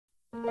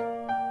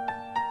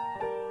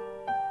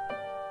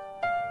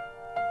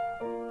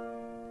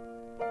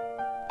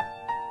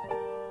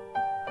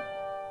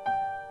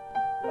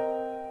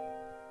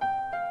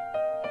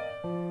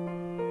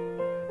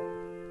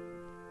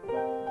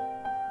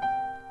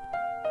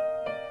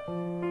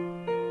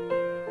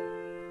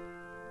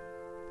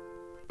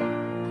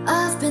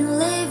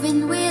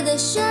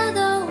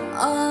shadow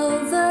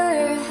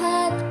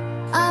overhead.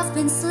 I've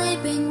been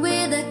sleeping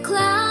with a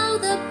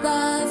cloud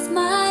above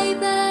my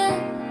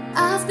bed.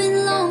 I've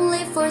been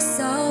lonely for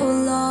so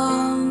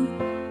long,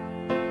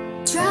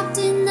 trapped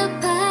in the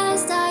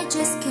past, I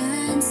just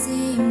can't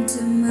seem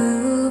to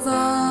move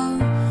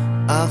on.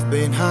 I've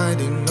been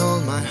hiding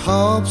all my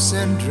hopes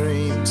and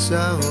dreams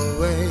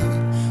away,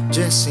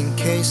 just in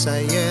case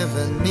I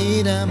ever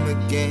need them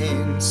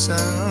again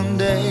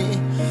someday.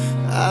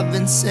 I've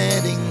been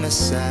setting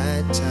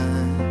aside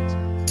time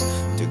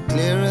to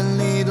clear a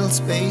little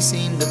space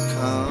in the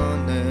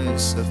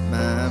corners of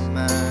my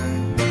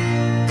mind.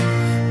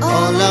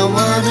 All I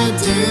wanna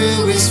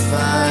do is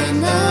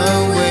find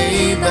a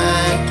way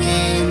back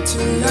into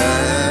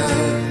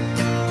love.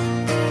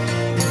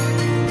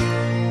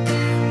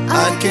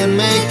 I can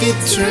make it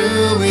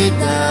through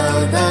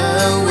without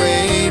a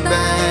way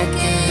back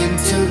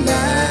into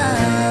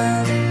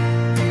love.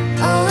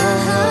 Oh.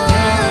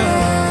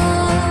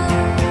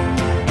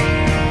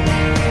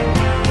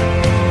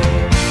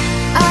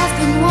 I've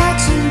been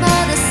watching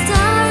but the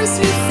stars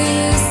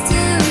refuse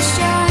to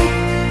shine.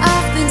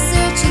 I've been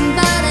searching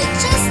but I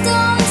just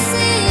don't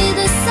see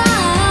the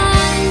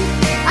sign.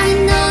 I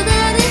know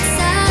that it's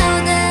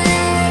out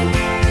there.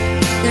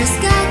 There's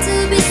got to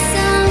be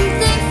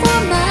something for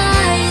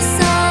my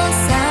soul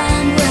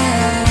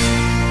somewhere.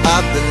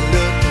 I've been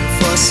looking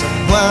for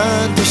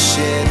someone to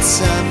shed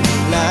some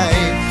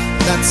light,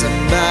 not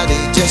somebody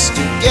just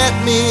to get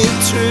me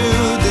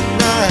through the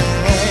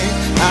night.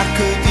 I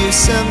could use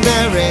some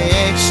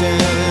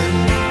direction,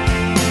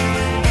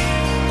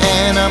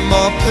 and I'm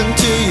open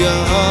to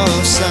your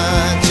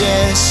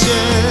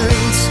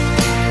suggestions.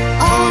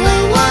 All I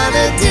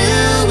wanna do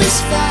is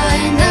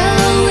find a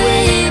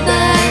way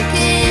back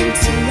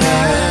into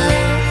love.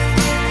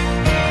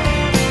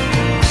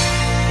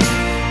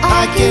 I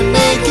can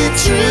make it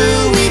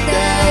through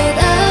without a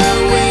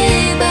way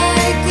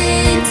back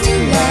into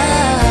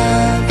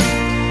love.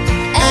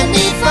 And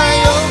if I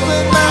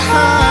open my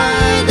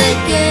heart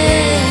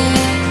again,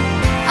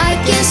 I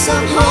guess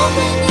I'm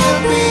hoping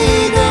you'll be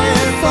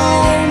there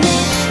for me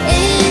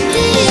in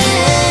the end.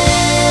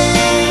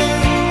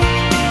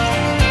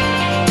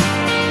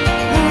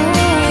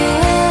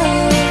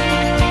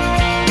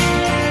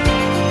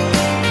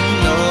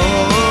 No.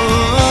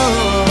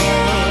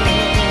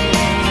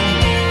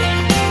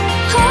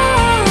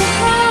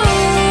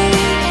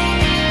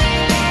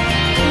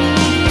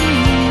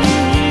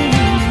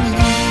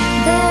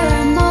 There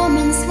are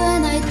moments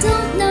when I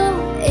don't know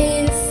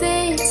if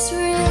it's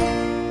real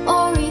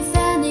or if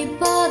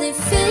anybody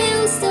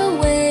feels the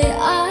way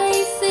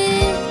I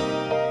feel.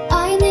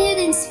 I need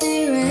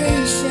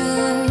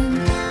inspiration,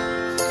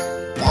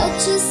 not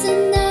just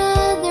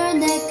another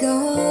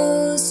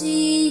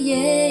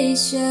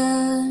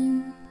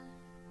negotiation.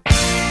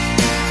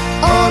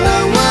 All I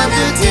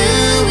wanna do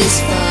is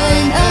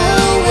find a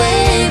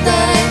way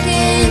back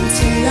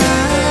into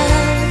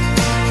love.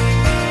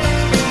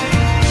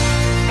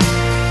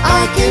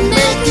 I can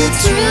make it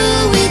through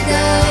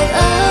without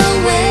a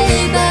way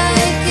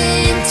back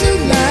into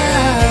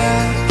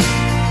love.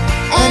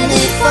 And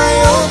if I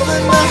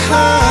open my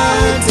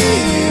heart to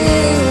you,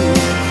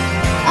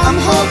 I'm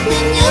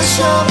hoping you'll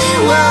show me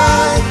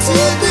what to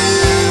do.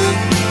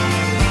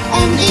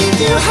 And if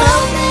you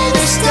help